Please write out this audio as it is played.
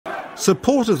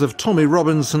Supporters of Tommy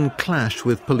Robinson clash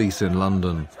with police in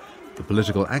London. The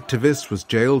political activist was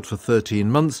jailed for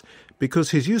 13 months because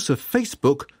his use of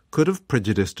Facebook could have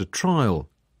prejudiced a trial.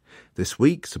 This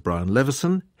week, Sir Brian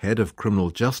Leveson, head of criminal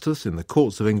justice in the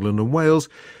courts of England and Wales,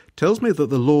 tells me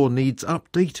that the law needs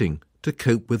updating to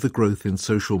cope with the growth in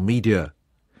social media.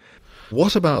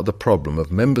 What about the problem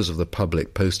of members of the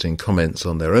public posting comments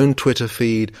on their own Twitter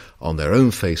feed, on their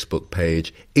own Facebook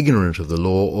page, ignorant of the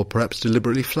law or perhaps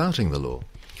deliberately flouting the law?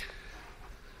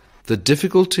 The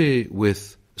difficulty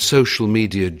with social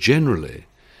media generally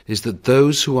is that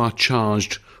those who are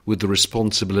charged with the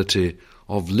responsibility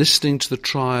of listening to the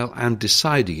trial and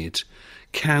deciding it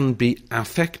can be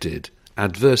affected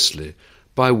adversely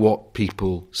by what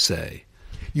people say.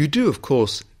 You do, of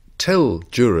course, tell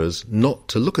jurors not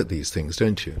to look at these things,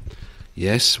 don't you?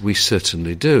 Yes, we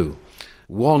certainly do.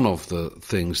 One of the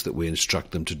things that we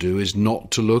instruct them to do is not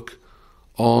to look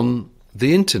on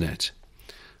the internet.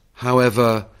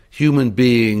 However, human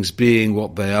beings being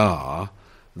what they are,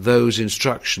 those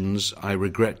instructions, I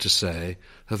regret to say,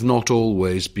 have not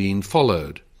always been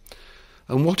followed.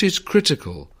 And what is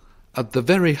critical at the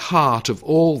very heart of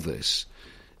all this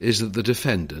is that the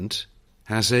defendant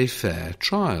has a fair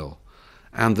trial,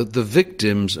 and that the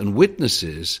victims and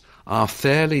witnesses are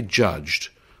fairly judged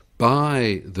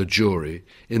by the jury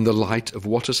in the light of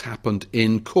what has happened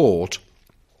in court,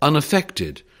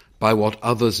 unaffected by what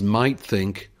others might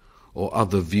think or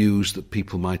other views that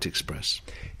people might express.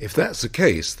 If that's the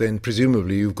case, then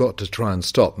presumably you've got to try and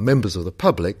stop members of the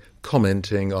public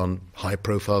commenting on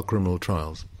high-profile criminal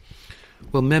trials.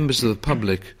 Well, members of the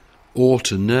public ought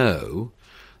to know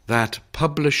that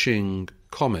publishing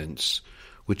comments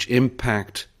which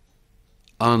impact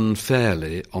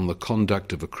unfairly on the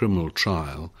conduct of a criminal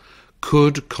trial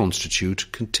could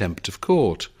constitute contempt of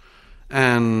court.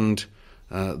 And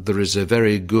there is a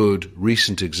very good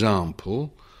recent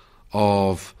example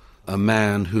of a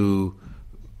man who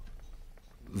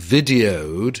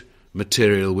videoed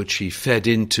material which he fed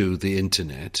into the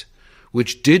internet,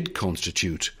 which did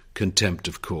constitute contempt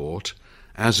of court,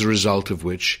 as a result of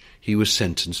which he was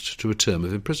sentenced to a term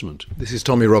of imprisonment. This is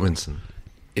Tommy Robinson.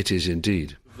 It is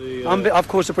indeed. I've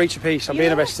caused a breach of peace. I'm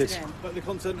being arrested. But the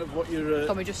content of what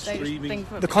you're streaming...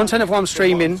 The content of what I'm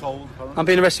streaming, I'm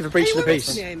being arrested for breach of the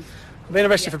peace. I'm being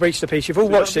arrested for breach of the peace. You've all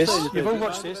watched this.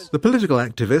 The political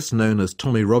activist known as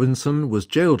Tommy Robinson was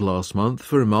jailed last month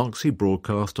for remarks he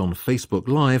broadcast on Facebook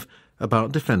Live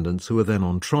about defendants who were then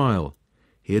on trial.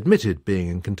 He admitted being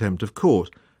in contempt of court.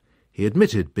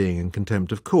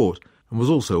 And was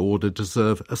also ordered to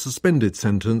serve a suspended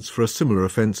sentence for a similar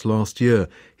offence last year.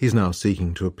 He's now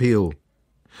seeking to appeal.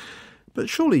 But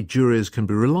surely juries can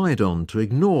be relied on to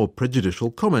ignore prejudicial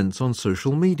comments on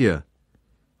social media.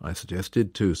 I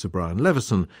suggested to Sir Brian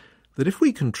Leveson that if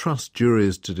we can trust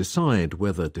juries to decide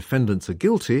whether defendants are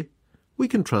guilty, we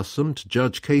can trust them to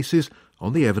judge cases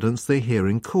on the evidence they hear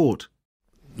in court.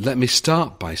 Let me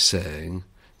start by saying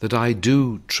that I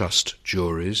do trust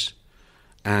juries,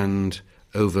 and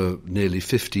over nearly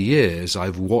 50 years,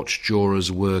 I've watched jurors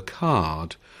work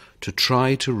hard to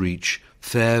try to reach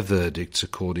fair verdicts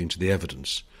according to the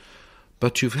evidence.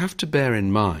 But you have to bear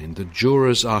in mind that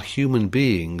jurors are human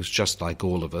beings just like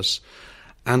all of us,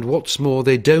 and what's more,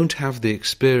 they don't have the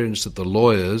experience that the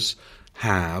lawyers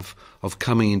have of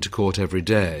coming into court every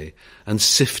day and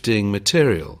sifting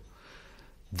material.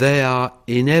 They are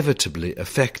inevitably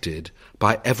affected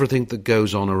by everything that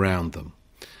goes on around them.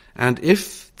 And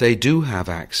if they do have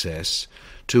access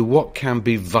to what can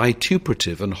be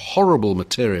vituperative and horrible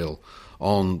material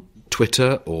on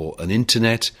Twitter or an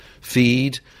internet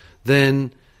feed,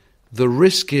 then the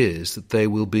risk is that they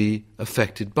will be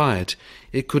affected by it.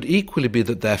 It could equally be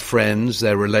that their friends,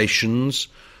 their relations,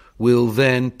 will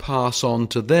then pass on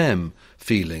to them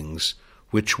feelings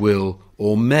which will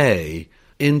or may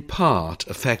in part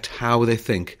affect how they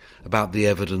think about the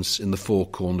evidence in the four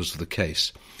corners of the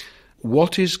case.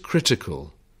 What is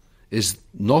critical is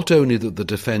not only that the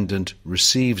defendant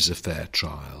receives a fair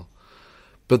trial,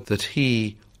 but that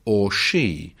he or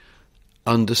she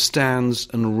understands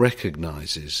and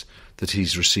recognises that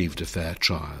he's received a fair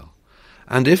trial.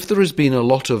 And if there has been a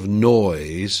lot of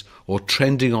noise or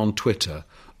trending on Twitter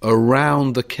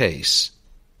around the case,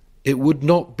 it would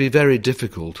not be very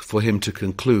difficult for him to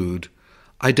conclude,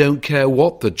 I don't care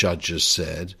what the judge has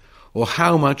said or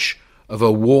how much of a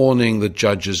warning the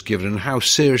judge has given and how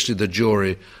seriously the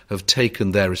jury have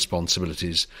taken their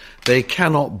responsibilities. They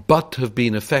cannot but have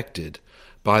been affected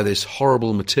by this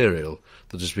horrible material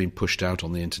that has been pushed out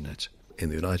on the internet. In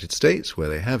the United States, where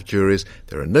they have juries,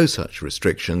 there are no such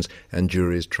restrictions, and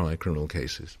juries try criminal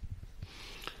cases.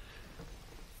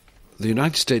 The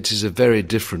United States is a very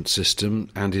different system,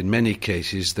 and in many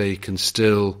cases they can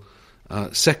still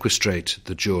sequestrate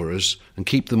the jurors and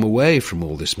keep them away from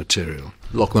all this material.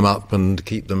 Lock them up and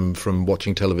keep them from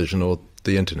watching television or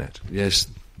the internet. Yes,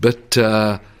 but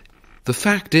the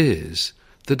fact is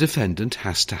the defendant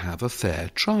has to have a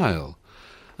fair trial.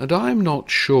 And I'm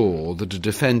not sure that a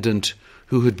defendant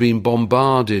who had been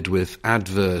bombarded with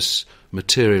adverse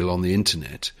material on the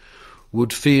internet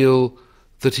would feel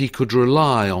that he could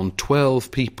rely on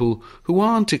 12 people who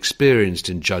aren't experienced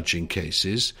in judging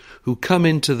cases, who come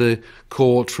into the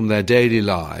court from their daily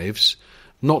lives,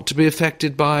 not to be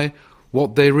affected by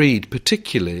what they read,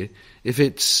 particularly if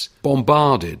it's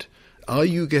bombarded. Are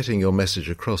you getting your message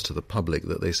across to the public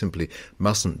that they simply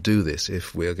mustn't do this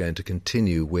if we are going to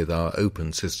continue with our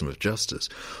open system of justice?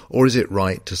 Or is it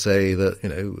right to say that,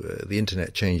 the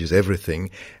internet changes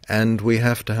everything and we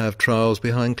have to have trials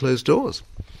behind closed doors?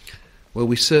 Well,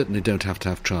 we certainly don't have to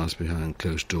have trials behind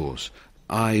closed doors.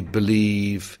 I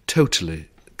believe totally,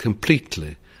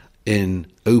 completely in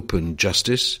open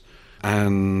justice,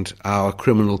 and our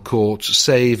criminal courts,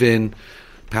 save in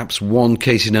perhaps one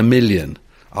case in a million,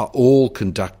 are all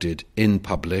conducted in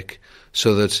public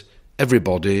so that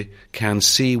everybody can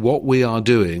see what we are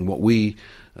doing, what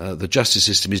the justice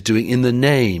system is doing in the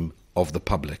name of the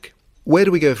public. Where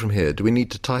do we go from here? Do we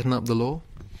need to tighten up the law?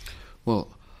 Well,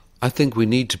 I think we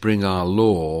need to bring our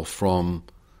law from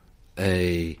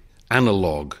an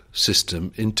analogue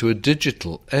system into a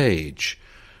digital age.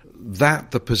 That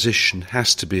the position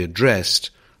has to be addressed,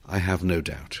 I have no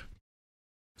doubt.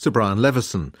 Sir Brian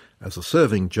Leveson, as a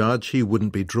serving judge, he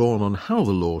wouldn't be drawn on how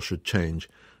the law should change,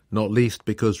 not least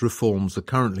because reforms are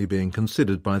currently being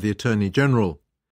considered by the Attorney-General.